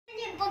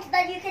books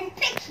that you can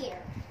pick here.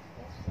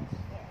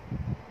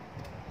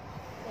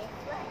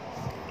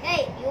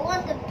 Okay, you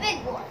want the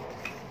big one.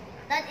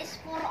 That is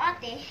for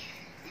Ate.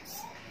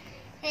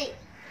 Hey,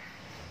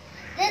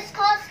 this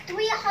costs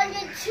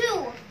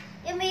 $302.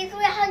 Give me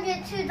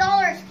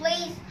 $302,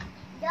 please.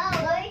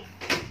 Dollars?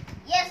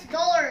 Yes,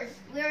 dollars.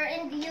 We're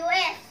in the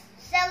US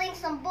selling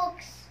some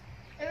books.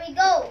 There we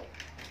go.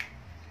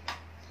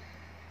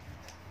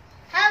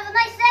 Have a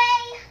nice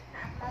day.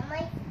 Have a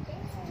nice day.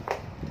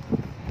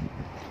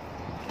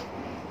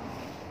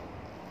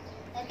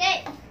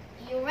 Okay,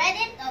 you read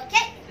it?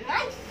 Okay,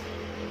 nice.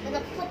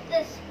 Gonna put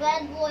this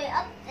bad boy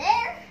up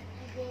there.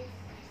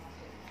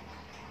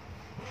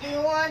 Do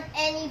you want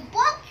any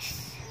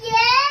books?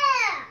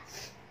 Yeah!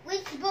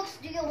 Which books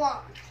do you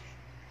want?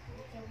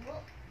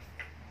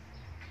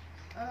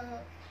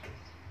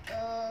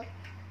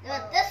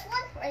 This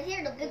one right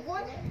here, the big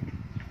one.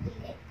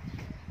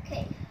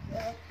 Okay,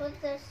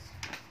 put this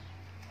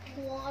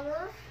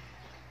water.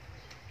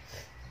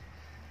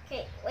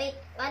 Okay, wait,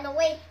 gonna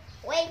wait.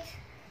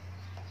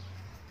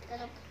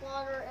 Gonna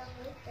water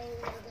everything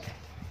in there.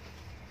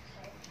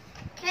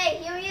 Okay,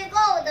 here you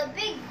go, the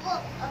big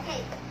book.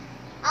 Okay,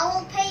 I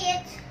will pay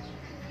it.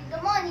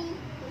 The money.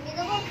 Give me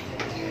the book.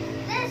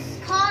 This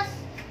costs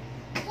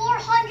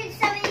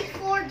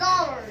 $474.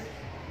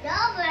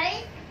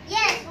 Dollars?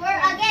 Yes, we're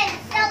again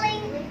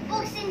selling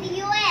books in the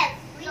US.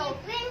 So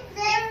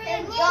there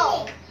you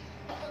go.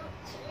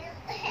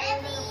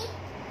 Heavy.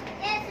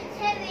 Yes, it's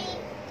heavy.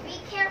 Be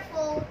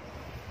careful.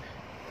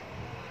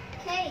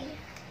 Okay.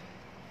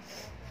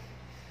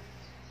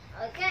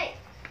 Okay.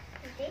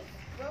 This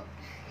book.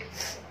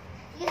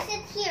 You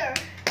sit here.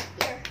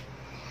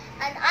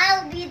 And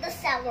I'll be the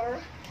seller.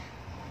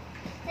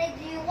 Say,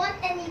 do you want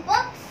any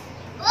books?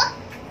 Book?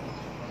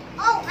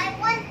 Oh, I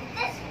want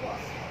this book.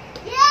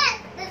 Yes,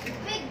 this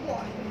big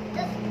one.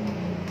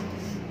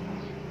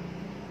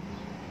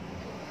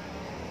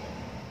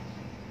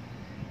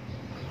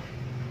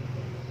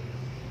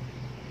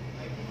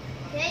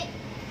 Okay.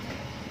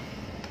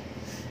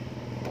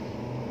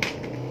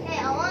 Okay,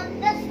 I want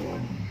this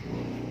one.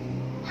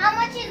 How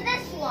much is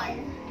this one?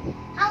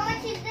 How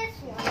much is this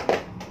one?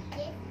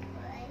 This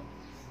one.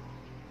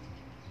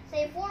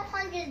 Say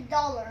 $400.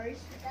 Dollars.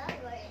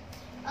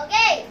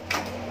 Okay.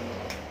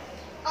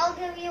 I'll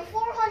give you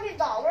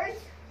 $400.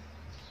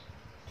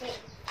 Okay,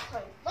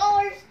 $400.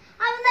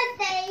 Have a nice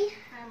day.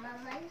 Have a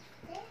nice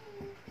day.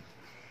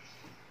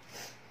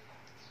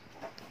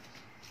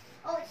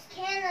 Oh, it's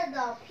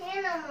Canada,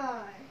 Panama.